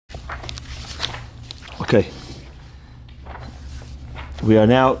Okay. We are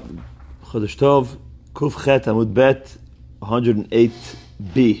now Chodesh Tov, Kuf Chet Amud Bet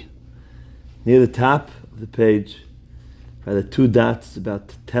 108b. Near the top of the page, by the two dots,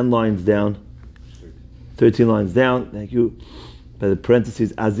 about 10 lines down, 13 lines down, thank you, by the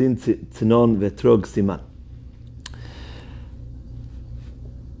parentheses, Azin Tzinon Vetrog Siman.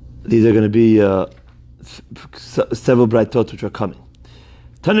 These are going to be several bright thoughts which are coming.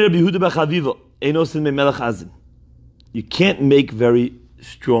 Tani Rabbi Yehuda B'Chaviva, Einosin Me Melech Azin. You can't make very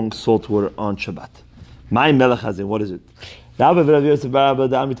strong salt water on Shabbat. My Melech Azin, what is it?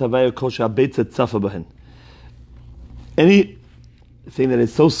 Anything that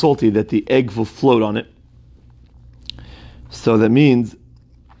is so salty that the egg will float on it. So that means,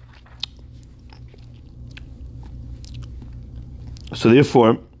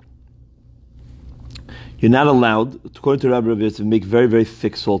 therefore, you're not allowed, according to Rabbi Moshe Medresh, to make very, very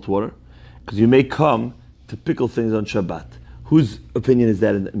thick salt water, because you may come to pickle things on Shabbat. Whose opinion is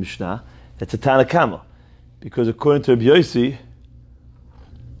that in the Mishnah? That's a Tana Kama. Because according to Rabbi Yossi,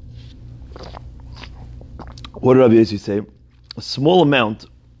 what did Rabbi Yossi say? A small amount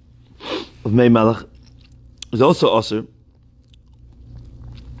of Mei Malach is also Asur,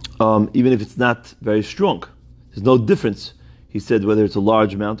 even if it's not very strong. There's no difference, he said, whether it's a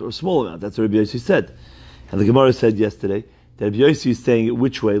large amount or a small amount. That's what Rabbi Yossi said. And the Gemara said yesterday that Rabbi Yossi is saying it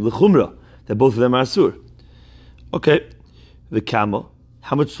which way? L'chumra, that both of them are Asur. Okay, the camel,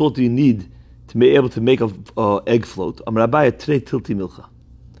 how much salt do you need to be able to make an egg float? Amrabaya tre tilti milcha,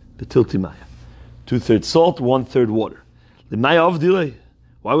 the tilti maya. 2/3 salt, 1/3 water. The maya of delay.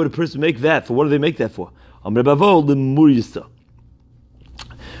 Why would a person make that? For what do they make that for? Amrabavo the murista.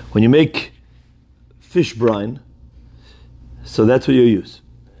 When you make fish brine, so that's what you use.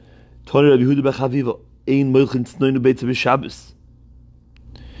 Tony Rabbi Yehuda B'Chaviva, ein moichin tznoinu beitza b'Shabbos.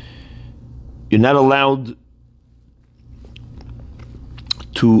 You're not allowed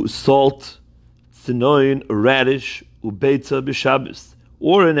to salt tznoin, a radish, ubeitza b'Shabbos,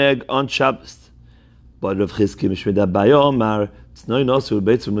 or an egg on Shabbos. But Rav Chizki Mishmeda Bayo Mar tznoin asur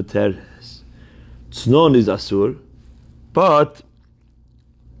ubeitza muteres. Tznon is asur, but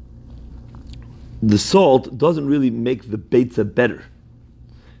the salt doesn't really make the beitza better.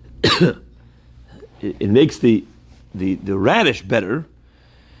 it makes the radish better,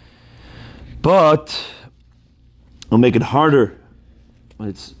 but it'll make it harder.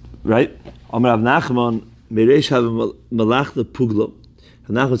 It's right. Amar Rav Nachman Mereish have malachta puglo.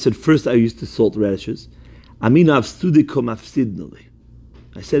 Rav Nachman said, first I used to salt radishes. Amina avstudiko mafsidnali.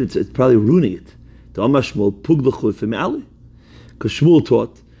 I said it's probably ruining it. The Amar Shmuel pugla churfi me'ali. Because Shmuel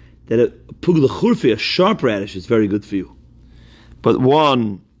taught that a pugla churfi, a sharp radish, is very good for you. But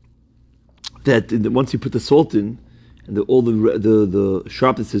one that once you put the salt in and all the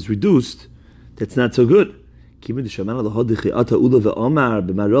sharpness is reduced, that's not so good. Once I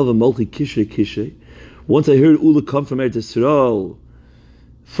heard Ula come from Eretz Yisrael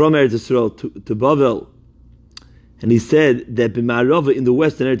to Bavel, and he said that b'Ma'arava in the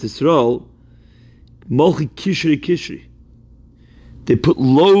west in Eretz Yisrael, Molchi Kishri Kishri, they put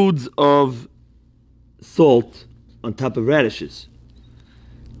loads of salt on top of radishes,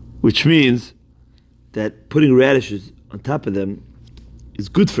 which means that putting radishes on top of them is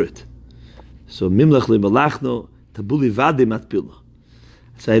good for it. So mimlach le malachno tabuli vade matpilna.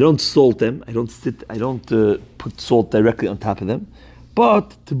 So I don't salt them. I don't put salt directly on top of them,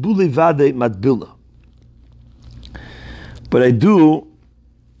 but tabuli vade matpilna. But I do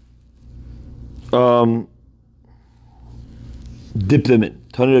dip them in.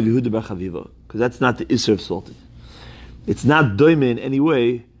 Tani Rabbi Yehuda B'Chaviva, because that's not the isser of salting. It's not doime in any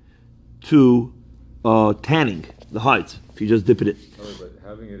way to tanning the hides if you just dip it in. But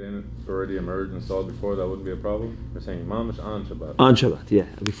having it in already emerged and salt before, that wouldn't be a problem? We're saying mamish on Shabbat. On Shabbat, yeah.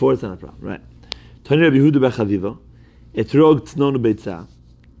 Before it's not a problem, right. Tani Rabbi Yehuda B'Chaviva, etrog tznon ubeitza,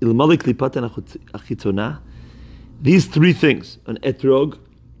 ilmalik lipatan achitzona. These three things, an etrog,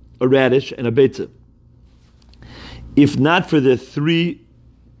 a radish, and a beitza. If not for the three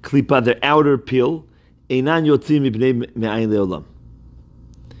klipa, their outer peel, einan yotzim ibnei me'ayin le'olam.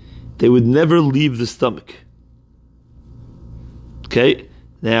 They would never leave the stomach. Okay?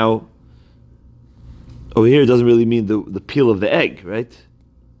 Now, over here it doesn't really mean the peel of the egg, right?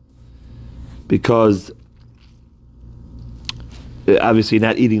 Because obviously you're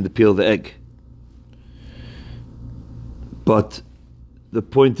not eating the peel of the egg. But the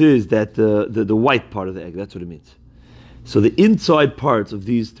point is that the white part of the egg, that's what it means. So the inside parts of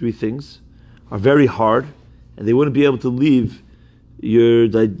these three things are very hard, and they wouldn't be able to leave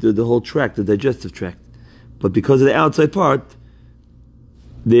the whole tract, the digestive tract. But because of the outside part,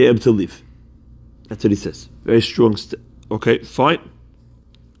 they're able to leave. That's what he says. Very strong. Okay, fine.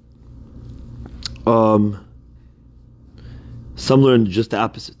 Some learn just the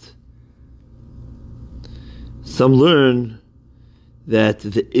opposite. Some learn that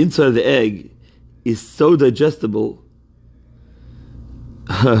the inside of the egg is so digestible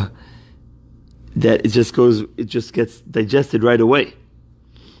that it just gets digested right away,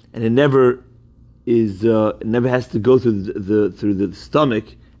 and it never has to go through the stomach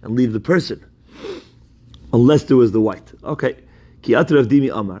and leave the person, unless there was the white. Okay. Ki atu Rav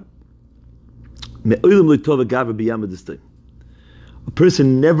Dimi Amar. A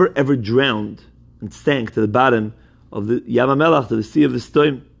person never ever drowned and sank to the bottom of the Yam HaMelach, to the sea of the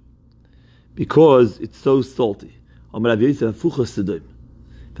Stoim, because it's so salty. Amar Rav Yosef Hafucha Sedoim,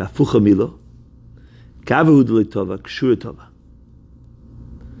 Hafucha Milo, Gavu D'Lo Tova, Kshura Tova.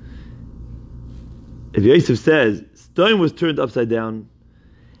 If Yosef says Stoim was turned upside down,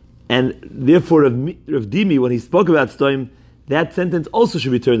 and therefore Rav Dimi, when he spoke about Stoim, that sentence also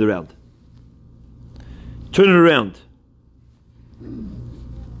should be turned around. Turn it around.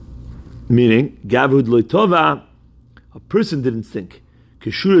 Meaning, Gavud Lo Tova, a person didn't sink.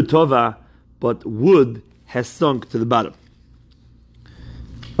 Keshura Tova, but wood has sunk to the bottom.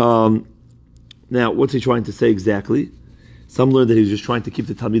 Now, what's he trying to say exactly? Some learn that he was just trying to keep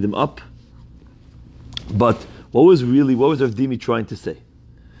the Talmidim up. But what was Rav Dimi trying to say?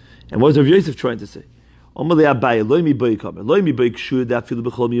 And what was Rav Yosef trying to say? Amalei Abaye, Lo mi boy kamer, Lo mi boy kshura da afilu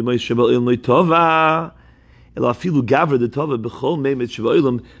b'chol mi yomay shebal ilm Lo Tova. Afilu gavra the tova b'chol meimet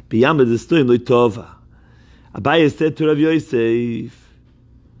shva'olam b'yamad d'stoim lo tova. Abaye said to Rav Yosef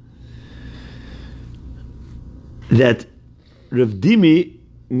that Rav Dimi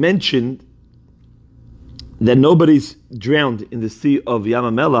mentioned that nobody's drowned in the sea of Yam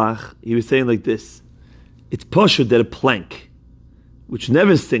HaMelach. He was saying like this: it's pashut that a plank, which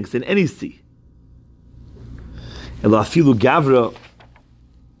never sinks in any sea, afilu gavra.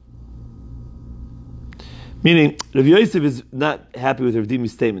 Meaning, Rav Yosef is not happy with Rav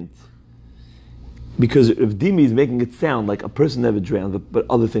Dimi's statement, because Rav Dimi is making it sound like a person never drowned, but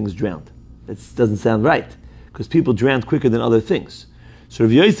other things drowned. That doesn't sound right, because people drowned quicker than other things. So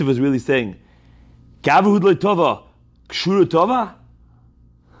Rav Yosef was really saying, Gavahud lo tova, kshura tova?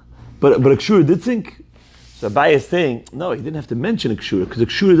 But a kshura did sink. So Abaye is saying, no, he didn't have to mention a kshura, because a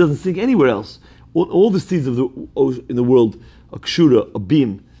kshura doesn't sink anywhere else. All the seas of in the world, a kshura, a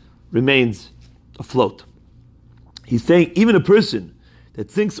beam, remains afloat. He's saying even a person that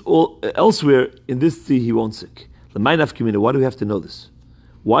sinks elsewhere in this sea, he won't sink. Why do we have to know this?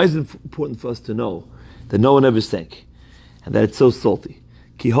 Why is it important for us to know that no one ever sank and that it's so salty?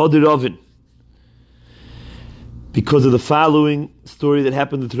 Because of the following story that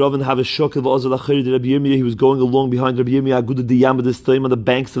happened with Rav Rabbi Yirmiyah. He was going along behind Rabbi Yirmiyah on the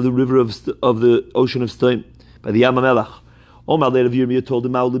banks of the river of the ocean of Stoim, by the Yam HaMelach. Rabbi Yirmiyah told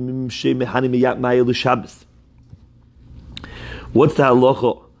him, what's the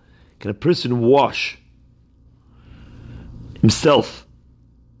halacha? Can a person wash himself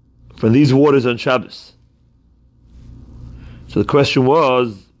from these waters on Shabbos? So the question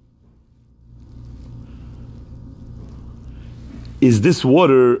was, is this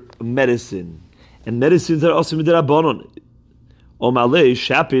water medicine? And medicines are also midrabanon. Omalei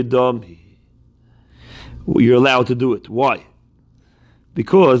shapidam. You're allowed to do it. Why?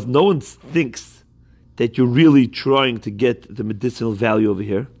 Because no one thinks that you're really trying to get the medicinal value over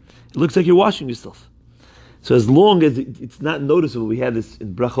here. It looks like you're washing yourself. So as long as it's not noticeable, we had this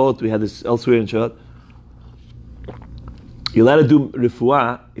in Brachot, we had this elsewhere in Shabbat, you're allowed to do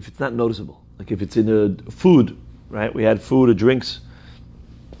refuah if it's not noticeable. Like if it's in a food, right? We had food or drinks.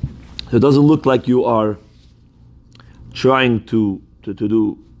 So it doesn't look like you are trying to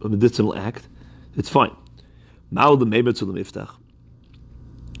do a medicinal act. It's fine. Are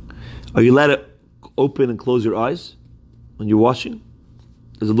you allowed to open and close your eyes when you're washing?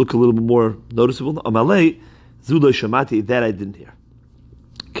 Does it look a little bit more noticeable? Amalei Zulo Shamati, that I didn't hear.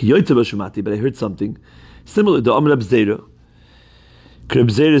 Kiyoyteba Shamati, but I heard something similar to Amr Abzeira.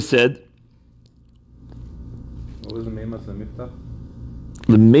 Abzeira said, what was the Meimatz Miftach?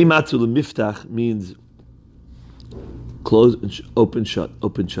 The Meimatz Miftach means close and open, shut,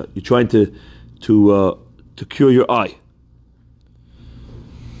 open, shut. You're trying to cure your eye.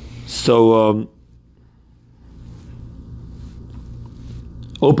 So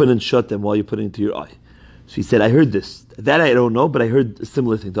open and shut them while you're putting it to your eye. So he said, I heard this. That I don't know, but I heard a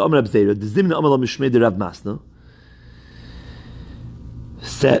similar thing. The Amr Abzeira, the Zimna Amar Mishmei de Rav Masna,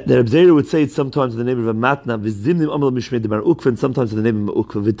 said that Abzeira would say it sometimes in the name of a Matna, V'zimnim Amar Mishmei de Bar Ukva, and sometimes in the name of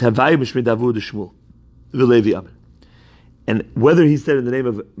Ukva, V'tavai Mishmei de Avur de Shmuel, V'levi Amen. And whether he said in the name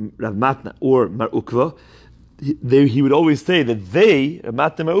of Rav Matna or Mar Ukva, he would always say that Rav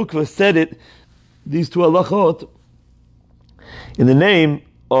Matna, Mar Ukva, said it, these two halachot, in the name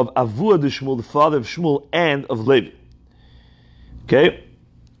of Avua de Shmuel, the father of Shmuel, and of Levi. Okay?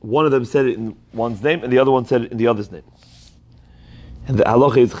 One of them said it in one's name, and the other one said it in the other's name. And the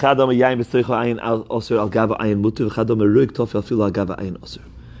halacha is Chadam Yayin B'Seicha Ayin Osir Al Gava Ayin Mutter, Chadam Ruik Tofel Fil Al Gava Ayin Osir.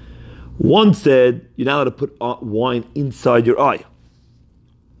 One said you're not allowed to put wine inside your eye.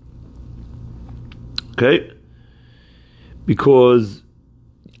 Okay? Because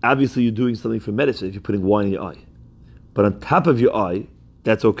obviously you're doing something for medicine if you're putting wine in your eye. But on top of your eye,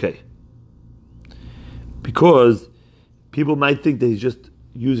 that's okay. Because people might think that he's just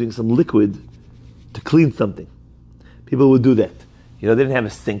using some liquid to clean something. People would do that. They didn't have a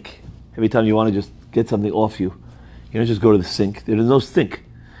sink. Every time you want to just get something off you, just go to the sink. There's no sink.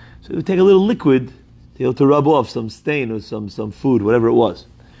 So they would take a little liquid to be able to rub off some stain or some food, whatever it was.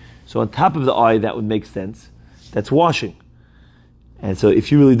 So on top of the eye, that would make sense. That's washing. And so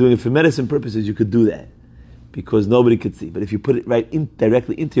if you're really doing it for medicine purposes, you could do that. Because nobody could see. But if you put it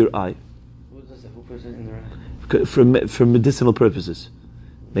directly into your eye, who puts it in their eye? For medicinal purposes.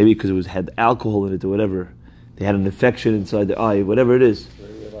 Maybe because it had alcohol in it or whatever. They had an infection inside their eye, whatever it is.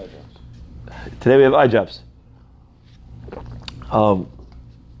 Today we have eye drops. I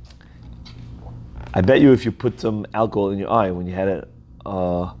bet you if you put some alcohol in your eye when you had it,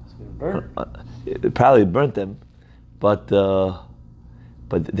 it probably burnt them, but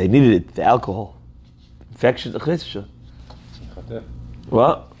they needed it, the alcohol. Infections,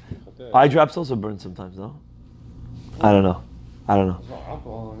 well, eye drops also burn sometimes, no? I don't know. There's no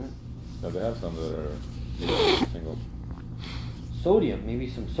alcohol in it. No, they have some that are single. Sodium, maybe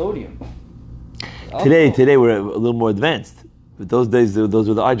some sodium. Today we're a little more advanced. But those days, those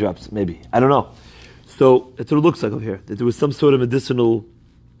were the eye drops, maybe. I don't know. So that's what it looks like over here. That there was some sort of medicinal.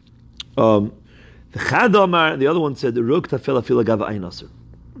 The Chad Amar, the other one said, "Ruk tafel afila gava ayin aser."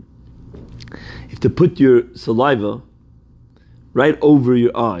 If to put your saliva right over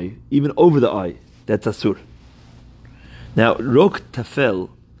your eye, even over the eye, that's asur. Now, ruk tafel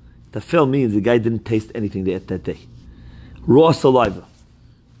means the guy didn't taste anything that day. Raw saliva.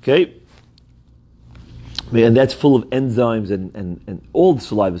 Okay? And that's full of enzymes and all the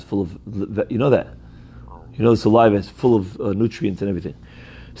saliva is full of, you know that? The saliva is full of nutrients and everything.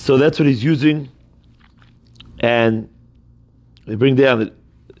 So that's what he's using. And they bring down that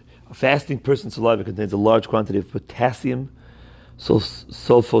a fasting person's saliva contains a large quantity of potassium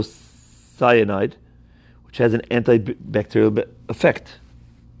sulfocyanide, which has an antibacterial effect.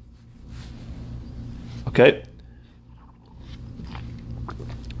 Okay?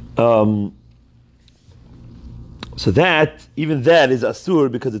 So even that is asur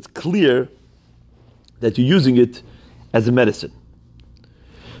because it's clear that you're using it as a medicine.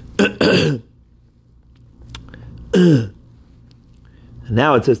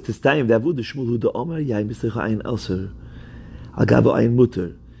 Now it says Tistayim Davud Shmuel Huda Omar Yain B'Seicha Ayin Elser Agava Ayin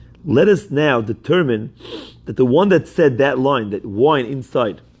Mutter. Let us now determine that the one that said that line, that wine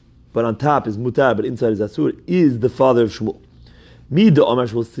inside, but on top is mutar, but inside is asur, is the father of Shmuel. Mi da Omar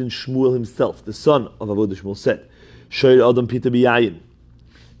Shmuel, since Shmuel himself, the son of Avod Shmuel, said, Shoyr Adam Pita B'Yayin.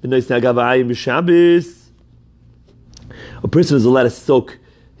 A person is allowed to soak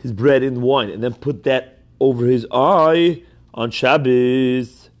his bread in wine and then put that over his eye on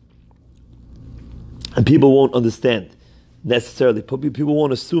Shabbos. And people won't understand necessarily. People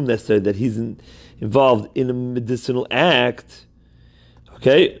won't assume necessarily that he's involved in a medicinal act.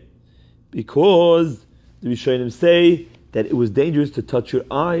 Okay? Because the Rishonim say that it was dangerous to touch your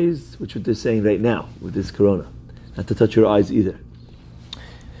eyes, which is what they're saying right now with this corona. Not to touch your eyes either.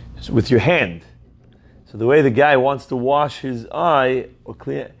 So with your hand. So the way the guy wants to wash his eye or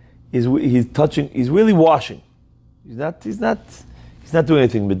clean, he's really washing. He's not doing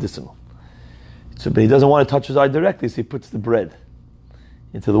anything medicinal. So, but he doesn't want to touch his eye directly, so he puts the bread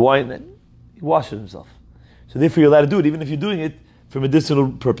into the wine and then he washes himself. So therefore you're allowed to do it, even if you're doing it for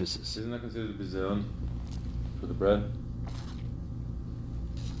medicinal purposes. Isn't that considered bizion for the bread?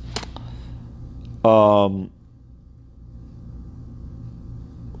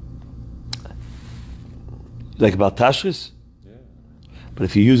 Like about tashris? Yeah. But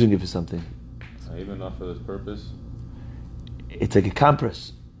if you're using it for something, Even not for this purpose. It's like a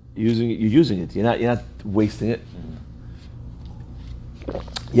compress. You're using it. You're not wasting it. Mm-hmm.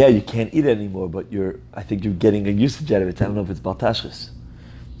 Yeah, you can't eat it anymore, but I think you're getting a usage out of it. I don't know if it's baltashris.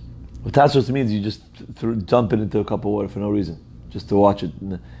 Baltashris means you just dump it into a cup of water for no reason, just to watch it.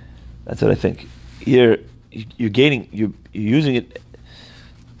 That's what I think. You're using it,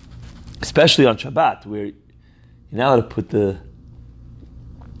 especially on Shabbat, where You're not allowed to put the...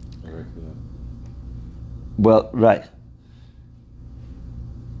 Well, right.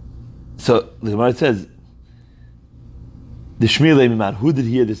 So the Gemara says, the Shmuel Miman, who did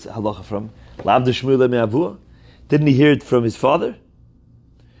he hear this halacha from? Lav the Shmuel Miavua? Didn't he hear it from his father?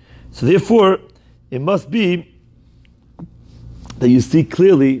 So therefore, it must be that you see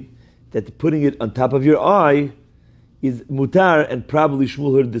clearly that putting it on top of your eye is mutar, and probably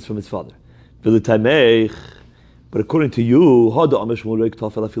Shmuel heard this from his father. But according to you,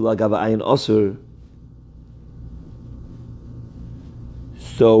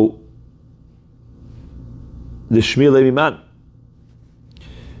 so the Shmuel Miman.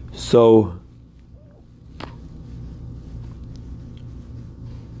 So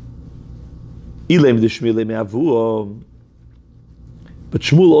Ilem the Shmuel Me'avu. But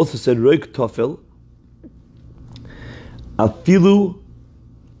Shmuel also said Roik Tofel Afilu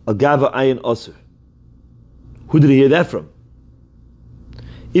Agava Ayin Osir. Who did he hear that from?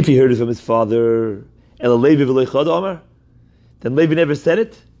 If he heard it from his father, El Levi v'Leichad Omar, then Levi never said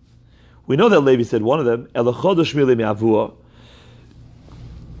it. We know that Levi said one of them, El Echad Shmuel Me'avu.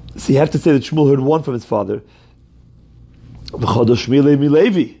 So you have to say that Shmuel heard one from his father. V'Chad Shmuel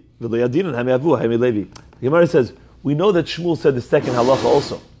Me'Levi v'Leiadinan HaMe'avu HaMe'Levi. The Gemara says, we know that Shmuel said the second halacha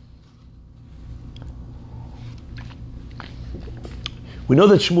also. We know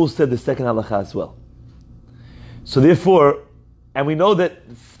that Shmuel said the second halacha as well. So therefore, and we know that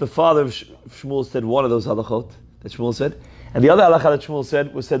the father of Shmuel said one of those halachot that Shmuel said, and the other halacha that Shmuel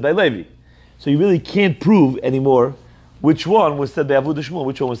said was said by Levi. So you really can't prove anymore which one was said by Avud Shmuel,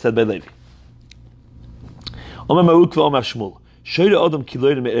 which one was said by Levi.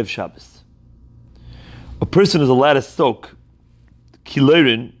 A person is allowed to soak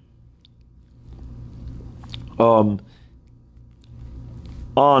kilorin on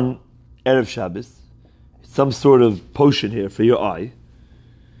Erev Shabbos, some sort of potion here for your eye.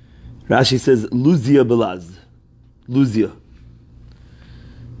 Rashi says, Luzia Belaz. Luzia.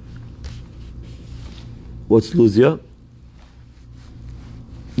 What's Luzia?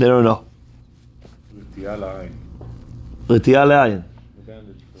 They don't know. L'tiyah le'ayin.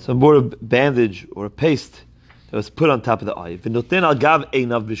 Some sort of bandage or a paste that was put on top of the eye. V'noten al gav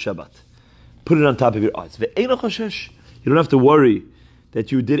einav b'Shabbat. Put it on top of your eyes. Ve'eino choshesh. You don't have to worry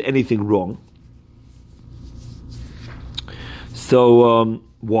that you did anything wrong. So,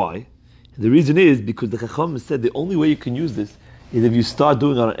 why? The reason is because the Chacham said the only way you can use this is if you start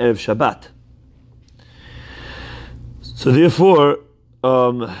doing it on Erev Shabbat. So therefore,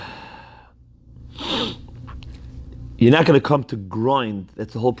 you're not going to come to grind.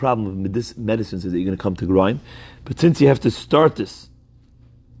 That's the whole problem of medicines, is that you're going to come to grind. But since you have to start this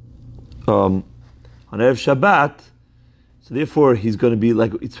on Erev Shabbat, so therefore he's going to be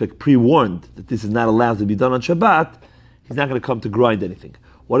like, it's like pre-warned that this is not allowed to be done on Shabbat. He's not going to come to grind anything.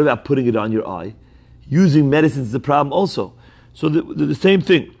 What about putting it on your eye? Using medicines is the problem also. So the same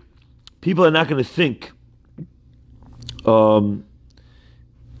thing. People are not going to think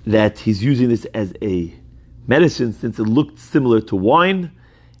that he's using this as a medicine, since it looked similar to wine,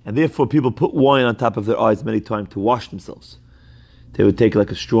 and therefore people put wine on top of their eyes many times to wash themselves. They would take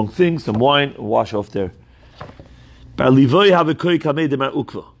like a strong thing, some wine, and wash off their... It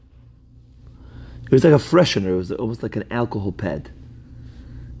was like a freshener. It was almost like an alcohol pad.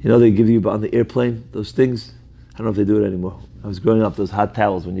 You know, they give you on the airplane, those things. I don't know if they do it anymore. I was growing up, those hot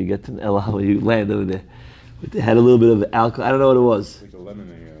towels when you get to El Al, when you land over there. They had a little bit of alcohol. I don't know what it was. Like a lemon.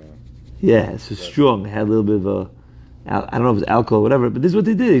 Yeah, it's so strong. It had a little bit of I don't know if it was alcohol or whatever, but this is what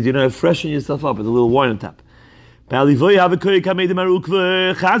they did. You know, freshen yourself up with a little wine on top. Marukva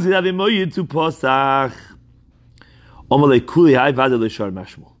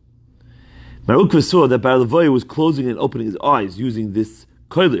saw that Bar Levoy was closing and opening his eyes using this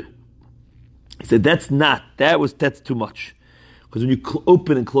koiler. He said, that's too much. Because when you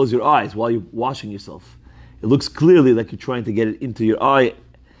open and close your eyes while you're washing yourself, it looks clearly like you're trying to get it into your eye,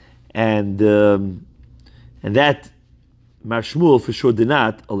 and that Mar Shmuel for sure did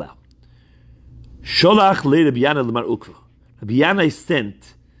not allow. Sholach le Rabbi Yana l'Mar Ukva. Rabbi Yana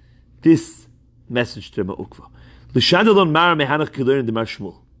sent this message to Mar Ukva. L'shadalon mar mehanach kilerin de Mar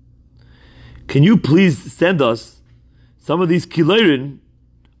Shmuel. Can you please send us some of these kilerin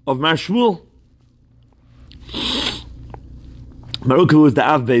of Mar Shmuel? Mar Ukva was the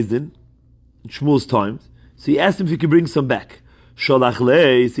Av Beis Din in Shmuel's times, so he asked him if he could bring some back. Sholach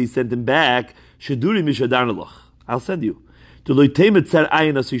le, so he sent him back. Shaduri mishadarnaloch. I'll send you. To loiteimet tzar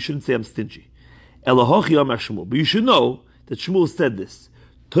ayina, so you shouldn't say I'm stingy. Elohochi amar Shmuel. But you should know that Shmuel said this.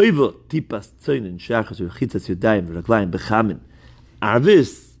 Toiva tipas tzoinin shachas u'chitzas yodayim v'raglayim b'chamin.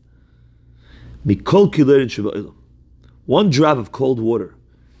 Arvis mikol kilerin sheba'olam. one drop of cold water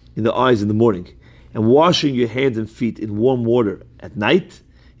in the eyes in the morning and washing your hands and feet in warm water at night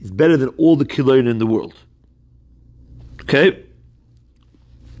is better than all the kiloin in the world. Okay?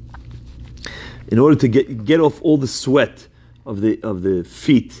 In order to get off all the sweat of the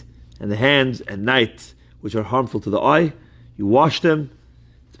feet and the hands at night, which are harmful to the eye, you wash them.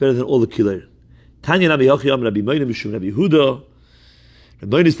 It's better than all the kiloin. Tanya Rabbi Yochiyam, Rabbi Moshe Medresh, Rabbi Yehuda.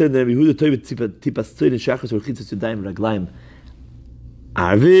 Rabbi Moshe said that Rabbi Yehuda toiv tipas tzoyin shachas or chitzas yadayim raglayim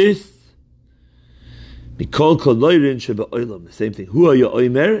arvis mikol kol loirin sheba oilam. The same thing. Hu haya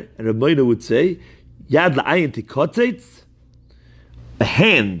oimer, and Rabbi Moshe would say yad la'ayin tikotzitz, a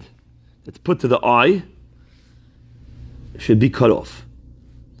hand that's put to the eye should be cut off.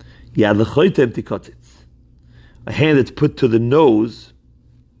 Yad l'choitem tikotzitz, a hand that's put to the nose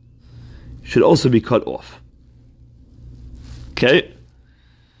should also be cut off. Okay?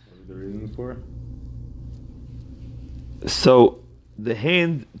 What are the reasons for it? So, the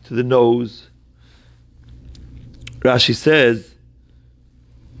hand to the nose, Rashi says,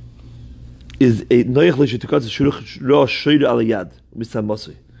 is a noyach l'shetukatz shuruch ro shoyre al yad misam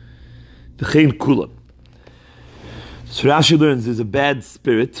masui v'chein kulam. So Rashi learns there's a bad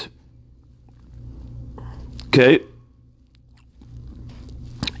spirit. Okay?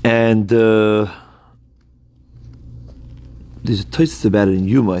 And there's a tosis about it in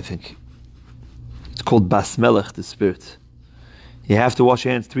Yuma, I think. It's called Bas Melech, the spirit. You have to wash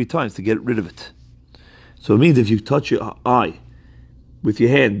your hands 3 times to get rid of it. So it means if you touch your eye with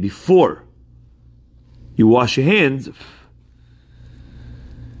your hand before you wash your hands,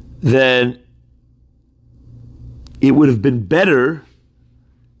 then it would have been better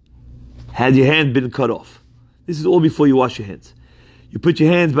had your hand been cut off. This is all before you wash your hands. You put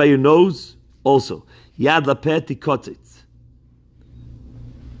your hands by your nose also. Yad lapeh tikotzitz.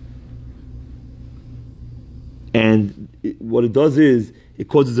 And what it does is, it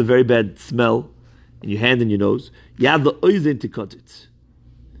causes a very bad smell in your hand and your nose. Yad la'oizen tikotzitz.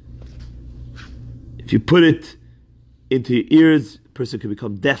 If you put it into your ears, a person can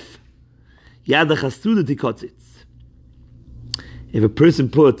become deaf. Yad la'chasuda tikotzitz. If a person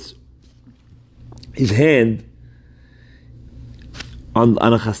puts his hand on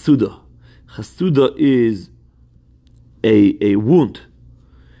a chasuda is a wound.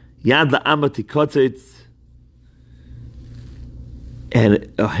 Yad la'ama tikotzitz,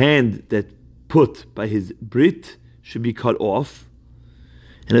 and a hand that put by his brit should be cut off.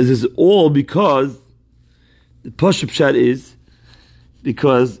 And this is all because the Pashup Pshat is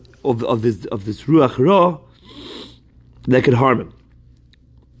because of this ruach ra that could harm him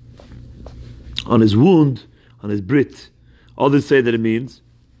on his wound, on his brit. Others say that it means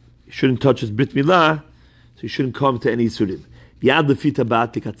he shouldn't touch his brit milah, so he shouldn't come to any surim. Yad lefita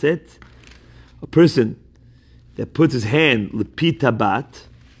bat tikatzet, a person that puts his hand lepita bat,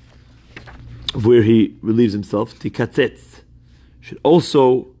 where he relieves himself, tikatzet, should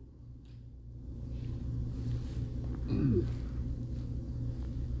also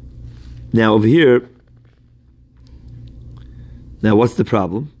now over here. Now what's the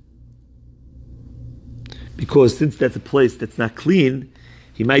problem? Because since that's a place that's not clean,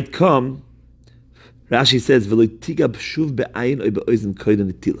 he might come. Rashi says, Rashi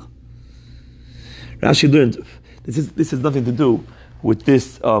learned this has nothing to do with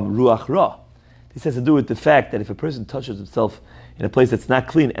this ruach ra. This has to do with the fact that if a person touches himself in a place that's not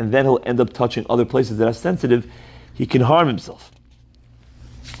clean, and then he'll end up touching other places that are sensitive, he can harm himself.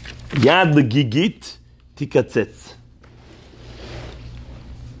 Yad legigit tikatzetz.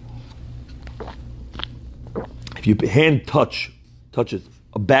 If your hand touches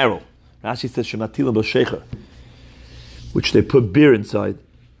a barrel, Rashi says shematilim b'shecher, which they put beer inside,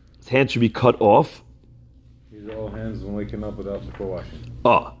 his hand should be cut off. These are all hands when waking up without before washing.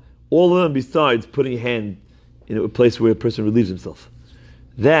 All of them besides putting your hand in a place where a person relieves himself.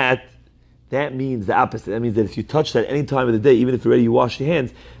 That means the opposite. That means that if you touch that any time of the day, even if already you wash your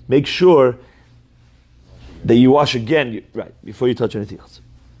hands, make sure that you wash again, right, before you touch anything else.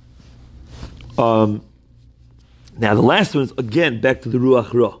 Now the last one is again back to the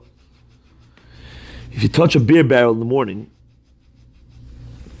ruach ra. If you touch a beer barrel in the morning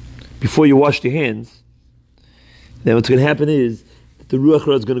before you wash your hands, then what's going to happen is that the ruach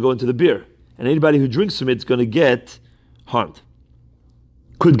ra is going to go into the beer, and anybody who drinks from it is going to get harmed.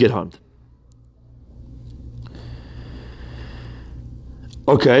 Could get harmed.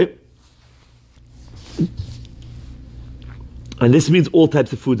 Okay. And this means all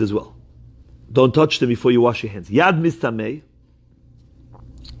types of foods as well. Don't touch them before you wash your hands. Yad mistamei.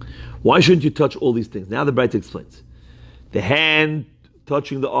 Why shouldn't you touch all these things? Now the Braita explains. The hand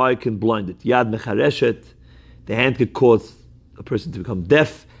touching the eye can blind it. Yad mechareshet. The hand could cause a person to become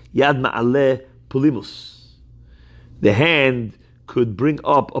deaf. Yad ma'aleh polymus. The hand could bring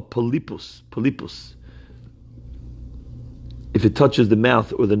up a polypus. If it touches the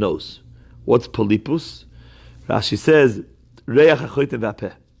mouth or the nose. What's polypus? Rashi says, Reach hachotem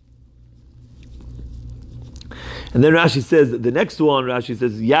v'apeh. And then Rashi says, the next one, Rashi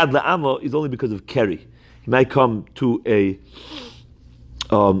says, Yad la'amo is only because of keri. He might come to an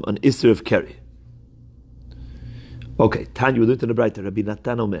Isser of keri. Okay, Tanya, we learned in the Braita, Rabbi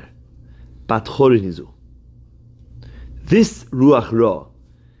Natan Omer, Bat Chorin Izu. This Ruach Ra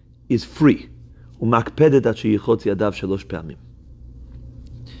is free. Umakpedet at sheyichotz yadav shalosh pe'amim.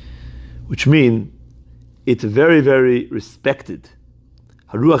 Which means, it's very, very respected.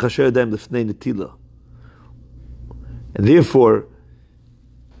 Haruach asher yadayim lefnei netila. And therefore,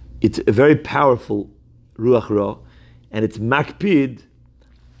 it's a very powerful Ruach Ra, and it's makpid,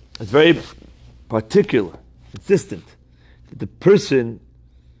 it's very particular, consistent, that the person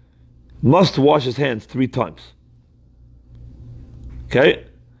must wash his hands 3 times. Okay?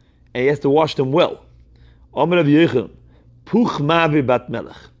 And he has to wash them well. Omer Rav Yechon, Puch mavi bat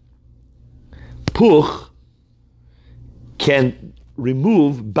melech. Puch can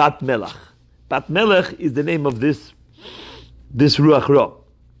remove bat melech. Bat melech is the name of this Ruach Ra.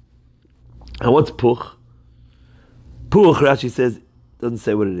 And what's Puch? Puch, Rashi says, doesn't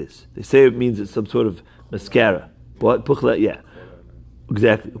say what it is. They say it means it's some sort of mascara. What? Puch, yeah.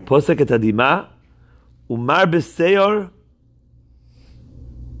 Exactly. Posek et hadima, umar b'seyor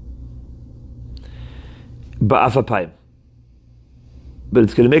ba'afapayim. But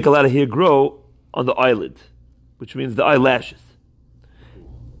it's going to make a lot of hair grow on the eyelid, which means the eyelashes.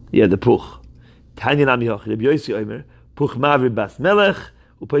 Yeah, the puch. Tanya nami hoch. Rabbi Yossi Omer, puch ma'avir bas melech,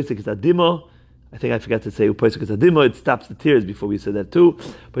 u'posek et hadimo. I think I forgot to say u'posek et hadimo. It stops the tears before we said that too.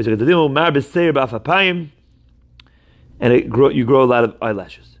 U'posek et hadimo, umar b'seyor ba'afapayim. And you grow a lot of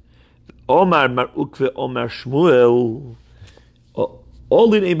eyelashes. Omar mar ukve Omar Shmuel.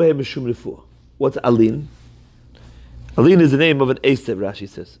 Olin ebahem mishum refuah. What's alin? Alin is the name of an aseb, Rashi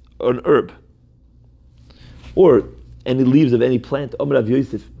says, or an herb, or any leaves of any plant. Omar Rav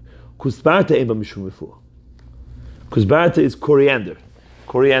Yosef. Kusbarta ebahem mishum refuah. Kusbarta is coriander.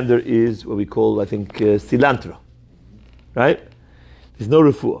 Coriander is what we call, I think, cilantro. Right? There's no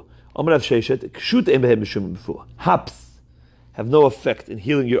refuah. Omar Rav Sheshet. Kshut ebahem mishum refuah. Hops have no effect in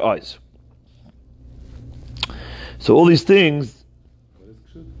healing your eyes. So all these things,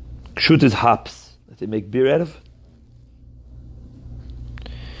 kshut is hops that they make beer out of.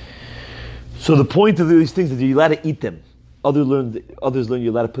 So the point of these things is you're allowed to eat them. Others learn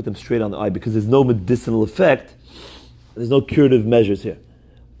you're allowed to put them straight on the eye because there's no medicinal effect. There's no curative measures here.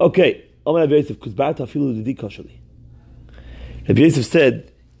 Okay, Rabbi Yosef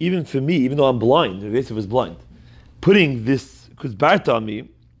said, even for me, even though I'm blind, Rabbi Yosef was blind, putting this kuzbarta on me,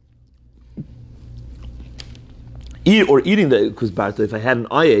 eating the kuzbarta, if I had an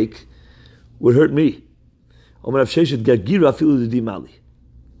eye ache, would hurt me.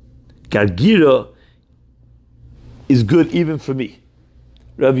 Gargira is good even for me.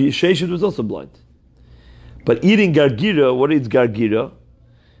 Rav Sheshet was also blind. But eating gargira, what is gargira?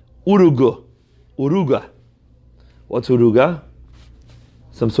 Uruga. What's uruga?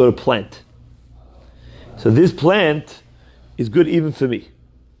 Some sort of plant. So this plant is good even for me.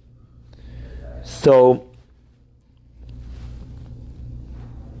 So,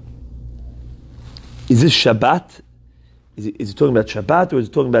 is this Shabbat? Is it talking about Shabbat or is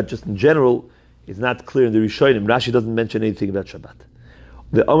it talking about just in general? It's not clear in the Rishonim. Rashi doesn't mention anything about Shabbat.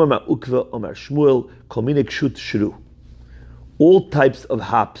 The Omar Ma'ukva, Omar Shmuel, Kominek Shut Shru. All types of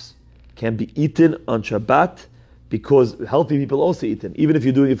hops can be eaten on Shabbat because healthy people also eat them, even if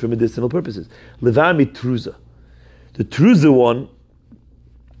you're doing it for medicinal purposes. Levar mitruza. The truza one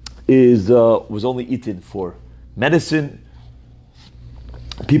was only eaten for medicine.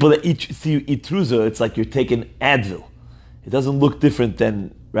 People that see you eat truza, it's like you're taking Advil. It doesn't look different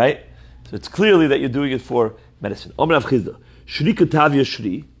than, right? So it's clearly that you're doing it for medicine. Omer Rav Chizda, Shri Katavya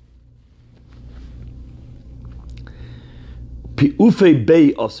Shri, Pi'ufei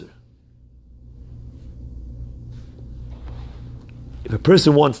Bei Osir. If a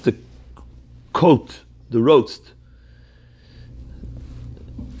person wants to coat the roast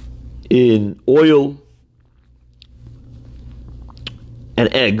in oil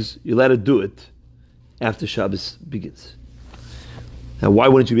and eggs, you're allowed to do it after Shabbos begins. Now, why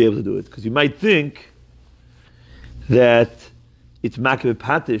wouldn't you be able to do it? Because you might think that it's makeh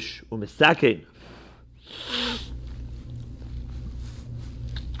patish or mesakein.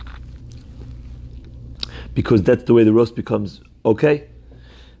 Because that's the way the roast becomes okay.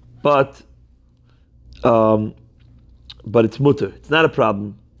 But but it's mutter. It's not a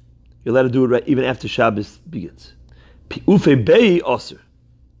problem. You're allowed to do it right even after Shabbos begins. Ufe bei osir.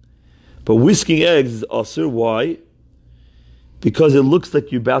 But whisking eggs is osir. Why? Because it looks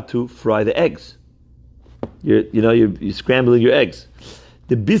like you're about to fry the eggs. You're scrambling your eggs.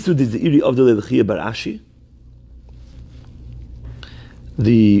 The bisud is the iri of the Lechia Barashi.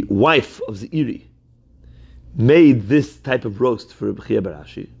 The wife of the iri made this type of roast for Lechia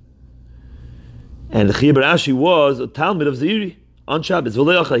Barashi. And Lechia Barashi was a Talmud of the iri on Shabbos. He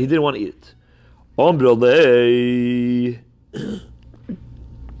didn't want to eat it.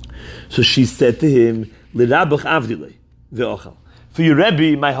 So she said to him, "L'rabach avdilei ve'ochal." For your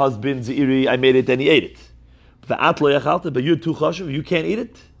Rebbe, my husband Zeiri, I made it and he ate it. But you're too chashuv, you can't eat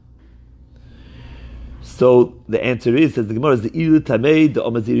it. So the answer is, says the Gemara, is the iru tamei the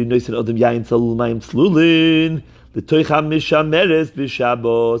omar Zeiri noisin odem yain salul mayim slulin the toicham mishameres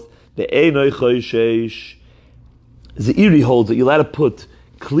b'shabos the einoi choishesh. Zeiri holds that you're allowed to put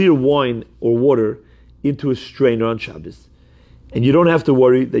clear wine or water into a strainer on Shabbos, and you don't have to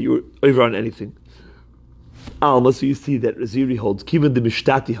worry that you're over on anything. Alma, so you see that Zeiri holds kiven the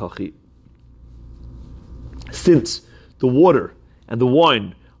mishtati hachi. Since the water and the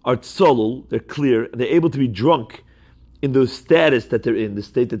wine are tzolul, they're clear, and they're able to be drunk in the status that they're in, the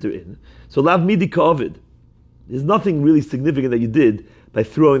state that they're in. So lav midi ka'avid. There's nothing really significant that you did by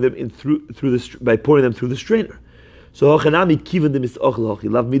throwing them in by pouring them through the strainer. So hachanami kiven dem is ochel hachi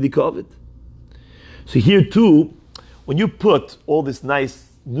lav midi ka'avid. So here too, when you put all this nice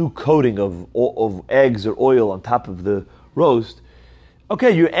new coating of eggs or oil on top of the roast,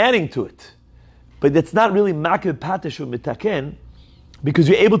 okay, you're adding to it. But that's not really makeh patish or mitaken, because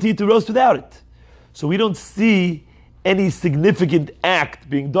you're able to eat the roast without it. So we don't see any significant act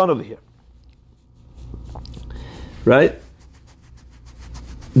being done over here. Right?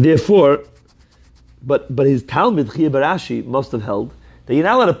 Therefore, but his Talmud, Chiyah Barashi, must have held that you're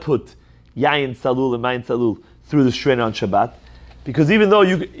not allowed to put yayin salul and mayin salul through the strainer on Shabbat, because even though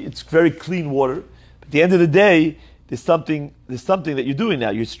it's very clean water, but at the end of the day, there's something that you're doing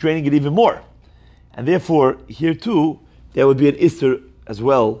now. You're straining it even more. And therefore, here too, there would be an isser as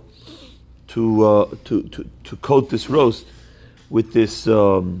well to coat this roast with this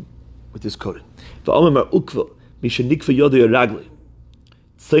coating.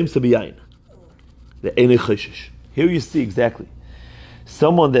 Here you see exactly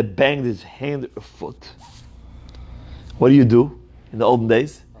someone that banged his hand or foot. What do you do in the olden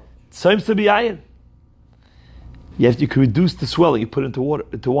days? You can reduce the swelling. You put it into water,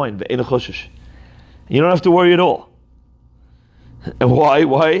 into wine. You don't have to worry at all. And why?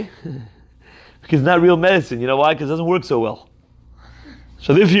 Why? Because it's not real medicine. You know why? Because it doesn't work so well.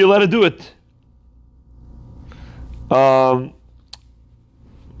 So therefore you're allowed to do it.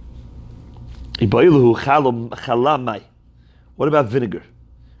 What about vinegar?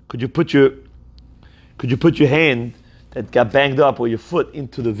 Could you put your hand that got banged up or your foot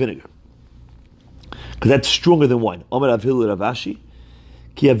into the vinegar? Because that's stronger than wine.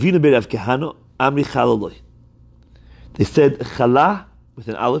 Amri chalaloi. They said chala with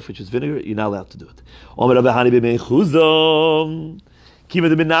an aleph, which is vinegar. You're not allowed to do it.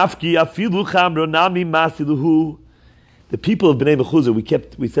 The people of Bnei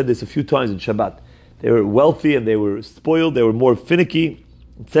Mechuzah, we said this a few times in Shabbat. They were wealthy and they were spoiled. They were more finicky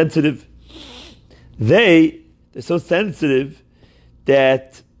and sensitive. They're so sensitive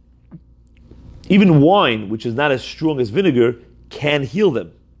that even wine, which is not as strong as vinegar, can heal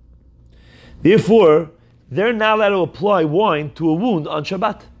them. Therefore, they're not allowed to apply wine to a wound on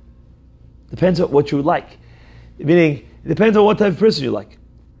Shabbat. Depends on what you like. Meaning, it depends on what type of person you like.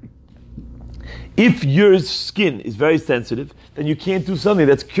 If your skin is very sensitive, then you can't do something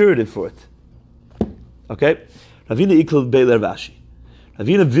that's curative for it. Okay? Ravina Iklal Beil Rav Ashi.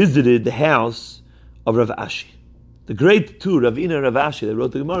 Ravina visited the house of Rav Ashi. The great two, Ravina and Rav Ashi, they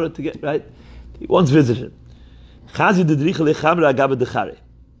wrote the Gemara together, right? He once visited him.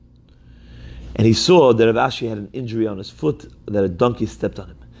 And he saw that Rav Ashi had an injury on his foot, that a donkey stepped on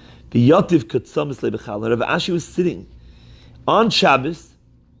him. Rav Ashi was sitting on Shabbos,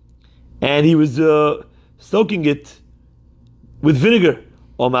 and he was soaking it with vinegar.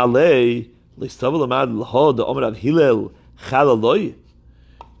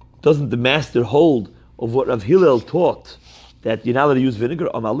 Doesn't the master hold of what Rav Hillel taught, that you're not allowed to use vinegar?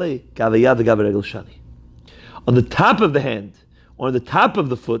 On the top of the hand, or on the top of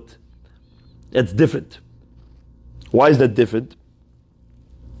the foot, that's different. Why is that different?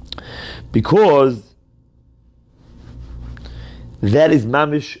 Because that is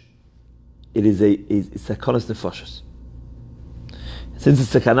mamish, it is a sakanat nefashos. Since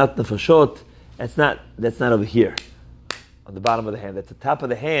it's sakanat nefashot, That's not over here, on the bottom of the hand. That's the top of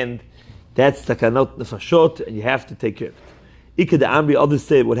the hand. That's takanot nefashot, and you have to take care of it. Ikad Amri, others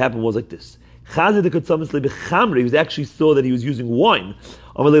say what happened was like this. Chazid he was actually saw that he was using wine.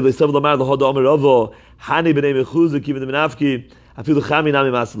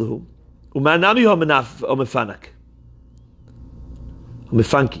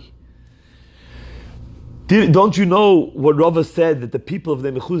 Don't you know what Rava said, that the people of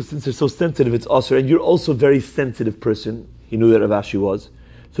the Mechuzah, since they're so sensitive, it's Asur, and you're also a very sensitive person. He knew that Rav Ashi was.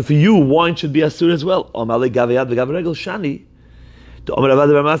 So for you, wine should be Asur as well. Shani.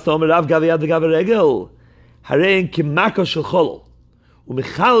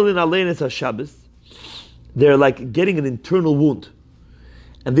 They're like getting an internal wound,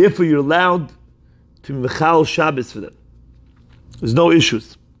 and therefore you're allowed to mechal Shabbos for them. There's no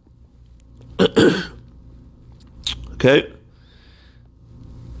issues. Okay.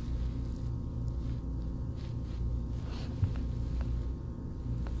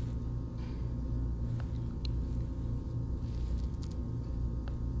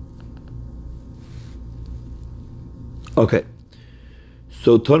 Okay.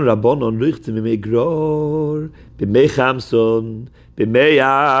 So ton Rabbanon richten b'mei gror, b'mei chamson, b'mei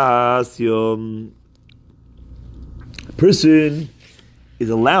asyon. A person is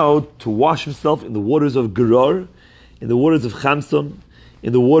allowed to wash himself in the waters of gror, in the waters of chamson,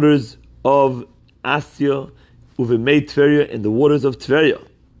 in the waters of asya, uv'mei tveria, in the waters of tveria.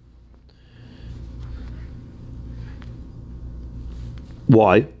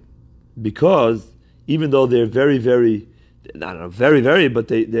 Why? Because even though they're very, very, I don't know, very, but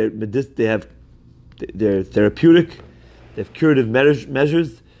they're therapeutic, they have curative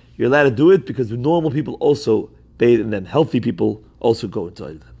measures. You're allowed to do it because normal people also bathe in them. Healthy people also go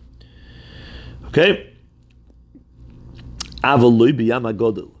inside them. Okay? Avaloi b'yam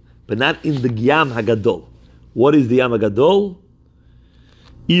hagadol, but not in the yam hagadol. What is the yam hagadol?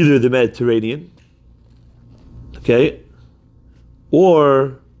 Either the Mediterranean, okay,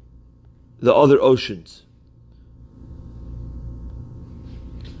 or the other oceans.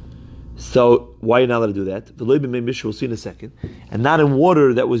 So why are you not allowed to do that? The Leibim Mishra, we'll see in a second. And not in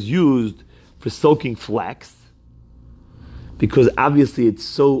water that was used for soaking flax, because obviously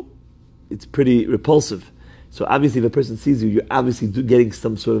it's pretty repulsive. So obviously if a person sees you, you're obviously getting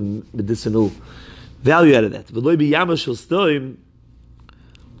some sort of medicinal value out of that. The Leibim Yamashal Stoim,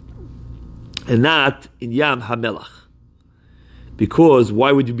 and not in Yam HaMelach. Because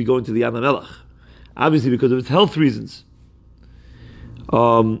why would you be going to the Yam HaMelach? Obviously because of its health reasons.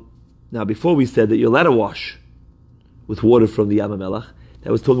 Now before we said that you're allowed to wash with water from the Yam HaMelach,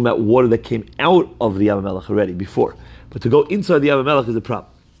 that was talking about water that came out of the Yam HaMelach already, before. But to go inside the Yam HaMelach is a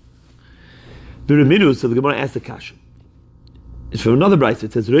problem. The Reminu, so the Gemara asked the Kasha. It's from another brayta.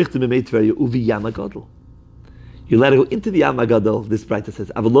 It says, Uvi Yam HaGadol. You're allowed to go into the Yam HaGadol, this brayta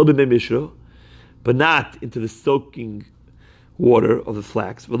says, Avalo b'mei Mishra, but not into the soaking water of the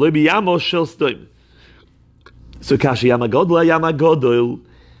flax. So Kasha Yam HaGadol, Yam HaGadol.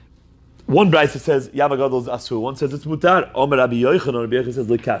 One brayta says Yam HaGadol is asur. One says it's mutar. Omer Rabbi Yochanan, Rabbi Yochanan says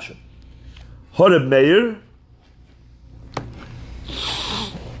lekasha. Horeb Meir.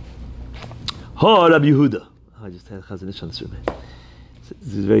 Ha Rabbi Yehuda. I just had Chazanish on the survey.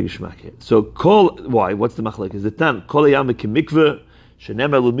 This is very geschmack here. So why? What's the machlek? Is it tan? Kol yam kemikve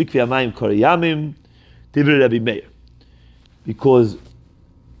shenemar lu mikve amayim kol yamim divrei Rabbi Meir. Because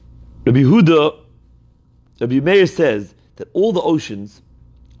Rabbi Meir says that all the oceans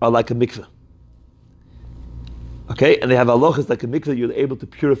are like a mikveh. Okay? And they have halachas like a mikveh, you're able to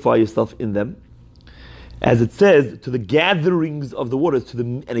purify yourself in them. As it says, to the gatherings of the waters,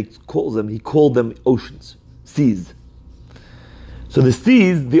 and he called them oceans, seas. So the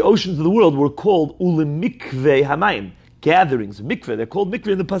seas, the oceans of the world, were called ulim mikveh hamayim, gatherings, mikveh. They're called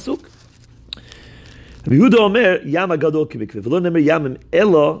mikveh in the pasuk. Rabbi Yehuda Omer, Yam HaGadol k'mikveh, v'lo nemer yamim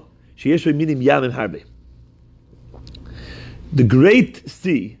ela sheyesh minim yamim harbe. The Great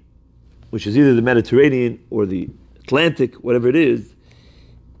Sea, which is either the Mediterranean or the Atlantic, whatever it is,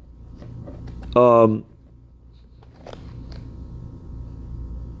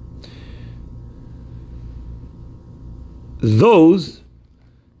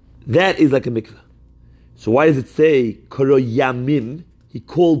 that is like a mikveh. So why does it say koro yamim? He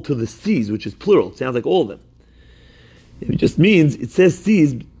called to the seas, which is plural. It sounds like all of them. It just means, it says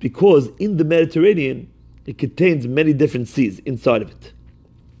seas because in the Mediterranean it contains many different seas inside of it.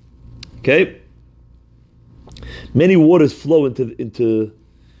 Okay? Many waters flow into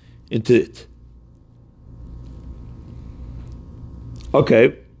it.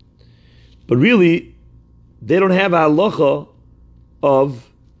 Okay. But really, they don't have a halacha of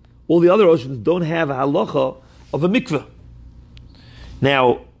all the other oceans don't have a halacha of a mikveh.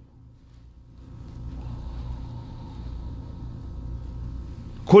 Now,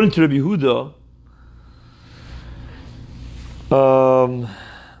 according to Rabbi Yehuda,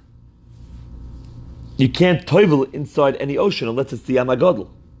 you can't toivel inside any ocean unless it's the Yam HaGadol.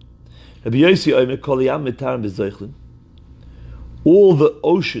 Rabbi Yossi Omer kol yam mitar b'zoichlin. All the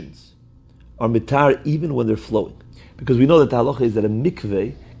oceans are mitar even when they're flowing. Because we know that the halacha is that a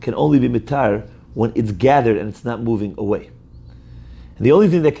mikveh can only be mitar when it's gathered and it's not moving away. And the only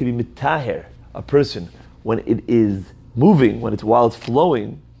thing that can be mitaher a person when it is moving, while it's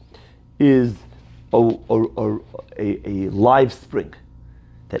flowing, is a live spring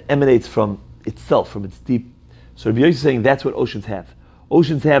that emanates from itself, from its deep. So Rabbi Yossi is saying that's what oceans have.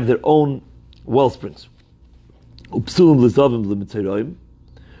 Oceans have their own well springs. But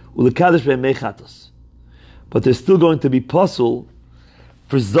there's still going to be puzzle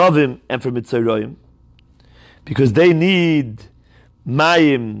for Zavim and for Mitzrayim because they need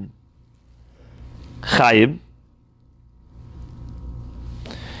Mayim Chayim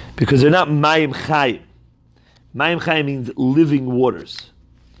because they're not Mayim Chayim. Mayim Chayim means living waters.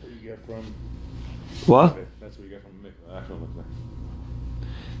 What you get from? What? That's what you get from mikveh, actual mikveh.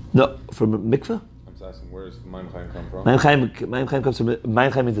 No, from a mikveh? I'm just asking, where does Mayim Chaim come from? Mayim Chayim comes from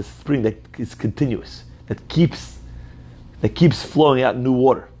Mayim Chayim means a spring that is continuous, that keeps flowing out new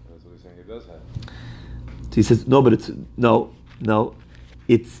water. That's what he's saying it does have. So he says no, but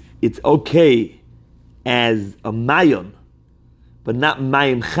it's okay as a mayon, but not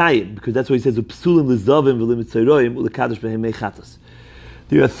mayim chayim, because that's what he says. Psulim lizavim v'limitzaroim u'lekadosh b'hem mechatas.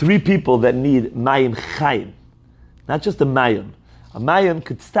 There are three people that need mayim chayim, not just a mayon. A mayon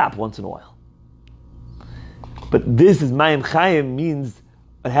could stop once in a while, but this is mayim chayim means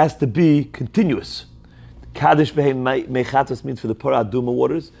it has to be continuous. Kadosh b'hem mechatas means for the para aduma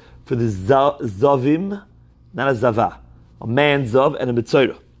waters, for the zavim, not a zava, a man zav and a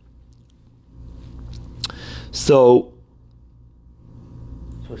mitzayra. So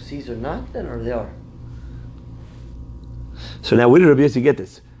seas are not then, or they are? So now where did Rabbi Yossi get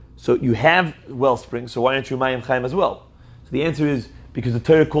this? So you have well springs, so why aren't you Mayim Chaim as well? So the answer is because the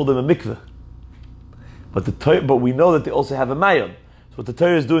Torah called them a mikveh. But we know that they also have a mayim. So what the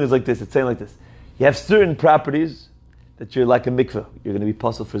Torah is doing is like this, it's saying like this. You have certain properties that you're like a mikveh. You're going to be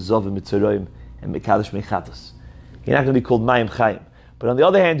possible for Zav and Mitzrayim and Mekadosh Mechatos. You're not going to be called Mayim Chaim. But on the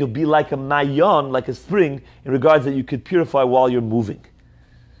other hand, you'll be like a mayon, like a spring, in regards that you could purify while you're moving.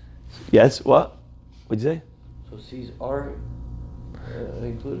 Yes, what? What'd you say? So seas are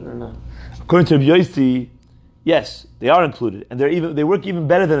included or not? According to Rabbi Yossi, yes, they are included, and they work even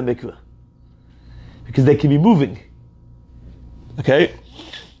better than a mikveh because they can be moving. Okay,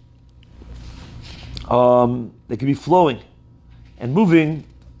 they can be flowing and moving,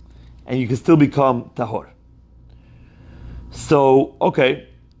 and you can still become tahor. So okay,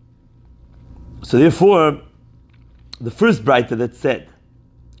 so therefore, the first braita that said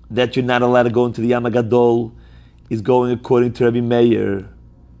that you're not allowed to go into the Yam HaGadol is going according to Rabbi Meir.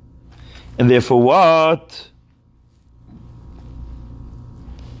 And therefore what?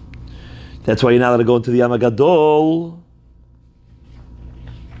 That's why you're not allowed to go into the Yam HaGadol.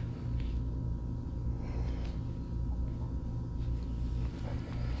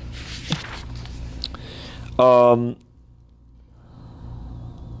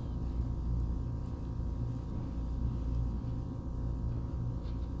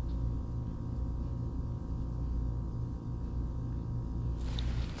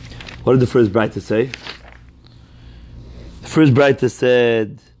 What did the first Braita say? The first Braita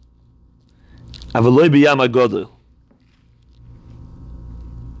said, "Avaloi b'Yam HaGadol."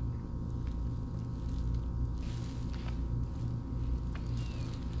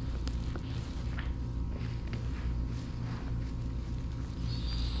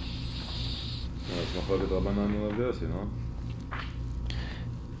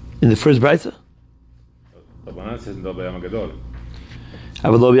 In the first Braita? Rabbanan says no b'Yam HaGadol.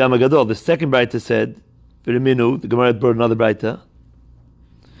 Avaloi b'Yam HaGadol. The second Braita said, V'riminu, the Gemara had brought another Braita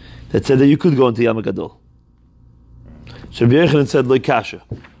that said that you could go into Yam HaGadol. So Rabbi Yochanan said, Lo kasha.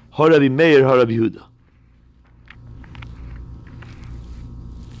 Ha Rabbi Meir, ha Rabbi Yehuda.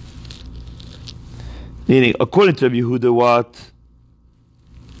 Meaning, according to Rabbi Yehuda, what?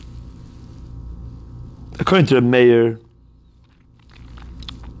 According to Rabbi Meir,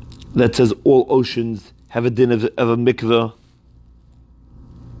 that says all oceans have a din of a mikveh.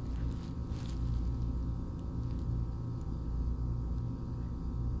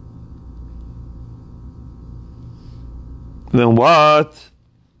 Then what?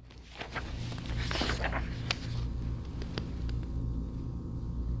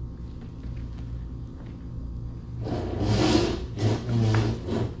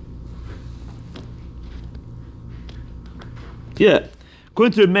 Yeah.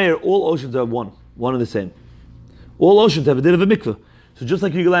 According to the mayor, all oceans are one and the same. All oceans have a din of a mikveh. So just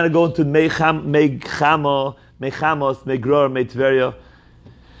like you're allowed to go into Mei Chamos, Mei Gror, Mei Tveria,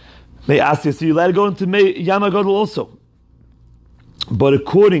 Mei Asya, so you're allowed to go into Mei Yam HaGadol also. But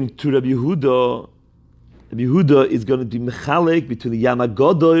according to Rabbi Yehuda is going to be mechalek between the Yam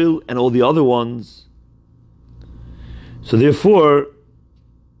HaGadol and all the other ones. So therefore,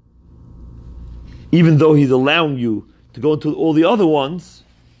 even though he's allowing you to go into all the other ones,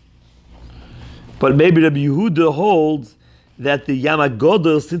 but maybe Rabbi Yehuda holds that the Yam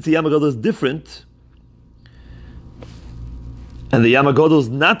HaGadol, since the Yam HaGadol is different, and the Yam HaGadol is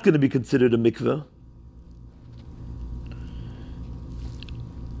not going to be considered a mikveh,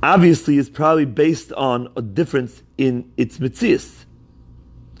 obviously it's probably based on a difference in its mitzias.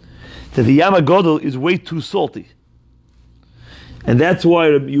 That the Yam HaGadol is way too salty. And that's why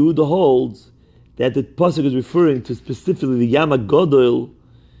Rabbi Yehuda holds that the pasuk is referring to specifically the Yam HaGadol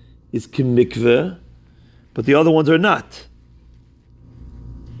is kimikveh, but the other ones are not.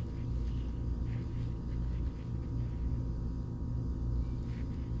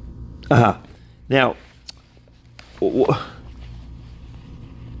 Aha. Now, what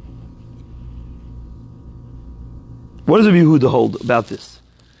does Rabbi Yehuda hold about this?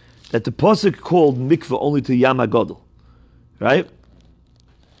 That the pasuk called mikveh only to Yam HaGadol, right?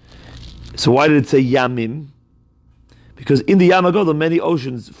 So why did it say Yamim? Because in the Yam HaGadol, many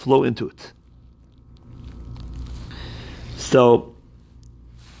oceans flow into it. So,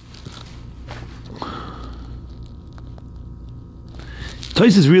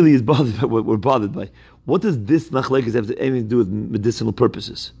 Tosfos really is bothered by what we're bothered by. What does this machlekes have anything to do with medicinal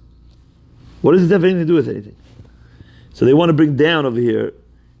purposes? What does it have anything to do with anything? So they want to bring down over here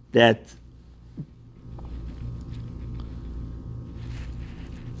that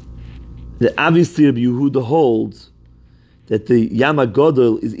obviously Rabbi Yehuda holds that the Yam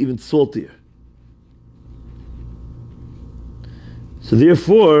HaGadol is even saltier. So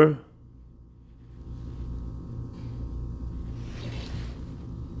therefore,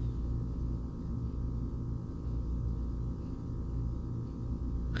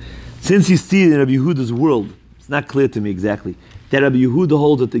 since you see it in Rabbi Yehuda's world, it's not clear to me exactly, that Rabbi Yehuda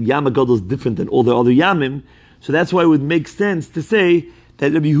holds that the Yam HaGadol is different than all the other Yamim, so that's why it would make sense to say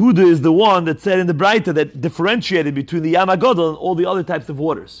that Rabbi Yehuda is the one that said in the Breita that differentiated between the Yam HaGadol and all the other types of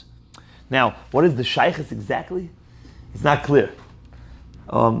waters. Now, what is the shaykhus exactly? It's not clear.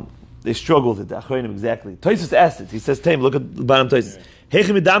 They struggle with it, the Achronim exactly. Tosfos asked it. He says, Taim, look at the bottom Tosfos.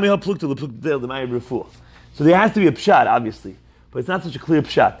 So there has to be a pshat, obviously, but it's not such a clear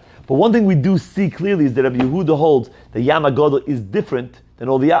pshat. But one thing we do see clearly is that Rabbi Yehuda holds that Yam HaGadol is different than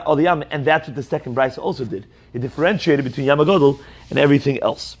all the Yam, and that's what the second Brisa also did. It differentiated between Yam HaGadol and everything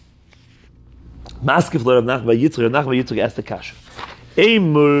else. Maskef lo Rav Nachman bar Yitzchak. Rav Nachman bar Yitzchak asked the kasha.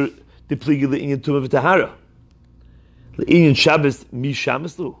 Eimur de pligi le'inyan tumah v'tahara. Le'inyan Shabbos mi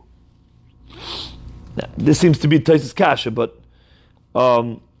Shabbos lu. Now, this seems to be Tosfos kasha, but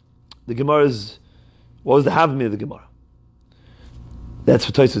the Gemara is, what was the havmi of the Gemara? That's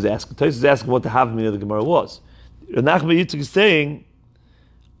what Tosfos is asking. Tosfos is asking what the havmi of the Gemara was. Rav Nachman bar Yitzchak is saying,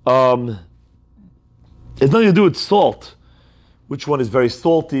 it's nothing to do with salt. Which one is very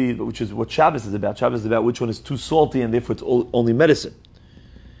salty, which is what Shabbos is about. Shabbos is about which one is too salty and therefore it's only medicine.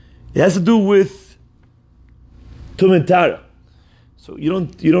 It has to do with Tum and Tara. So you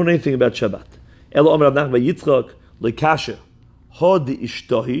don't know anything about Shabbat. Elo Omer Rav Nachman bar Yitzchak lekasha had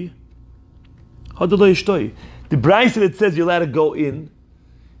ishtahi had lo ishtahi. The Brisa that says you're allowed to go in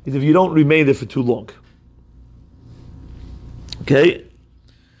is if you don't remain there for too long. Okay.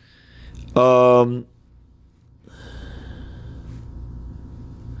 The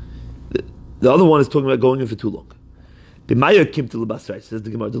other one is talking about going in for too long. B'maya kim to l'basrai, says the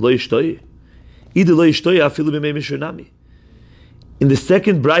Gemara, lo yishtoyi. Either lo yishtoyi afilu b'mei mishurnami. In the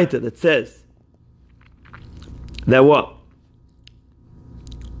second Breita that says that what?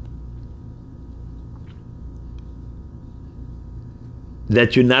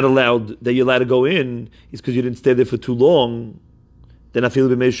 That you're not allowed, that you're allowed to go in is because you didn't stay there for too long. Then afilu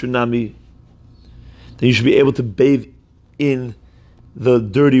b'mei mishurnami. Then you should be able to bathe in the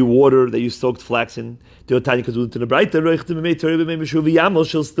dirty water that you soaked flax in. That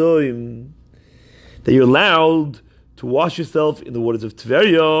you're allowed to wash yourself in the waters of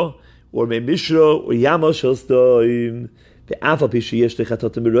Tveria or Mishra or Yamal Shel Stoim,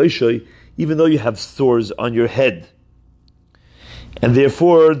 even though you have sores on your head. And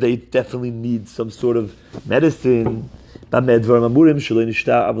therefore they definitely need some sort of medicine.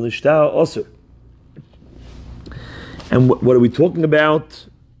 And what are we talking about?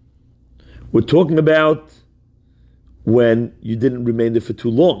 We're talking about when you didn't remain there for too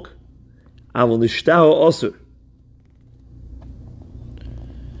long. Avol nishtaho asur.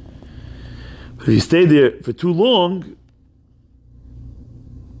 But if you stay there for too long,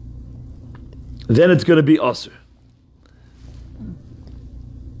 then it's going to be asur.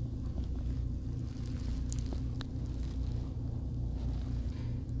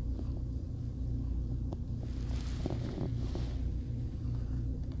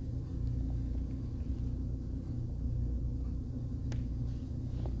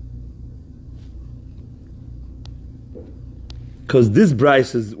 Because this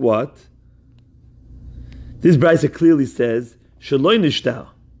Bryce is what? This Bryce clearly says, Shaloi nishtao.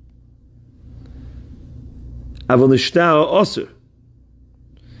 Avol nishtao osur.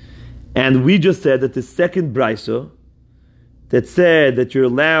 And we just said that the second Bryso that said that you're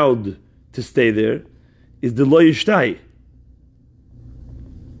allowed to stay there is the lo yishtai.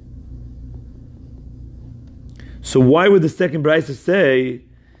 So why would the second Bryso say,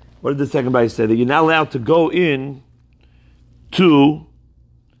 what did the second Bryso say? That you're not allowed to go in to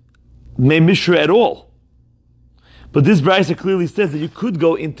Mei Mishra at all. But this Brisa clearly says that you could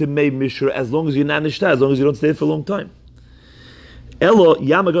go into Mei Mishra as long as you're not nishta, as long as you don't stay for a long time. Elo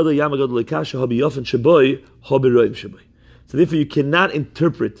yamagadol lekasha habi yofen shaboy habi roim shaboy. So therefore you cannot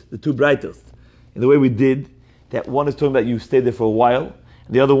interpret the two Britos in the way we did, that one is talking about you stayed there for a while,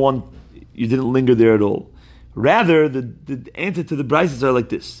 and the other one you didn't linger there at all. Rather, the answer to the Brises are like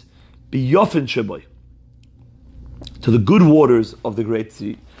this: Bi yofen shaboy, to the good waters of the Great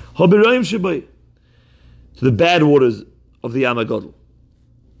Sea, Habirayim Shabai, to the bad waters of the Yam HaGadol.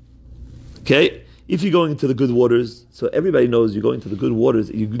 Okay? If you're going into the good waters, so everybody knows you're going to the good waters,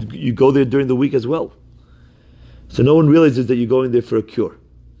 you go there during the week as well. So no one realizes that you're going there for a cure.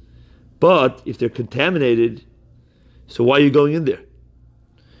 But if they're contaminated, so why are you going in there?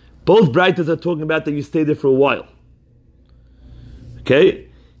 Both Brightas are talking about that you stay there for a while. Okay?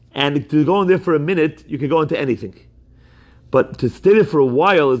 And to go in there for a minute, you can go into anything. But to stay there for a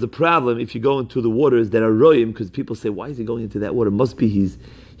while is a problem if you go into the waters that are royim, because people say, why is he going into that water? Must be he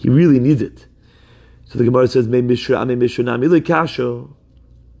really needs it. So the Gemara says, Mei Mishra, Ame Mishra, Nami Kasho.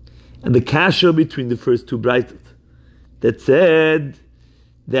 And the kasha between the first two Brightot that said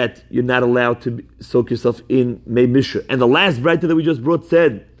that you're not allowed to soak yourself in Mei Mishra. And the last Brightot that we just brought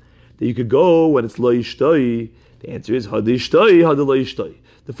said that you could go when it's lo yishtoi. The answer is hadi yishtoi, hadi lo yishtoi.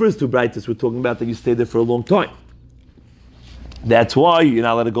 The first two Brightos were talking about that you stay there for a long time. That's why you're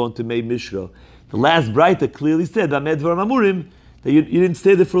not allowed to go into Mei Mishra. The last Braita clearly said that you didn't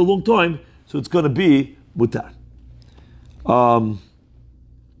stay there for a long time, so it's going to be mutar.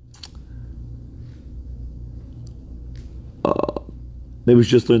 Maybe we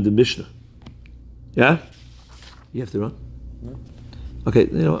should just learn the Mishnah. Yeah? You have to run? No. Okay,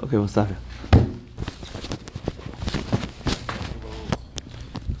 okay, we'll stop here.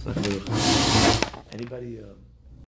 Anybody...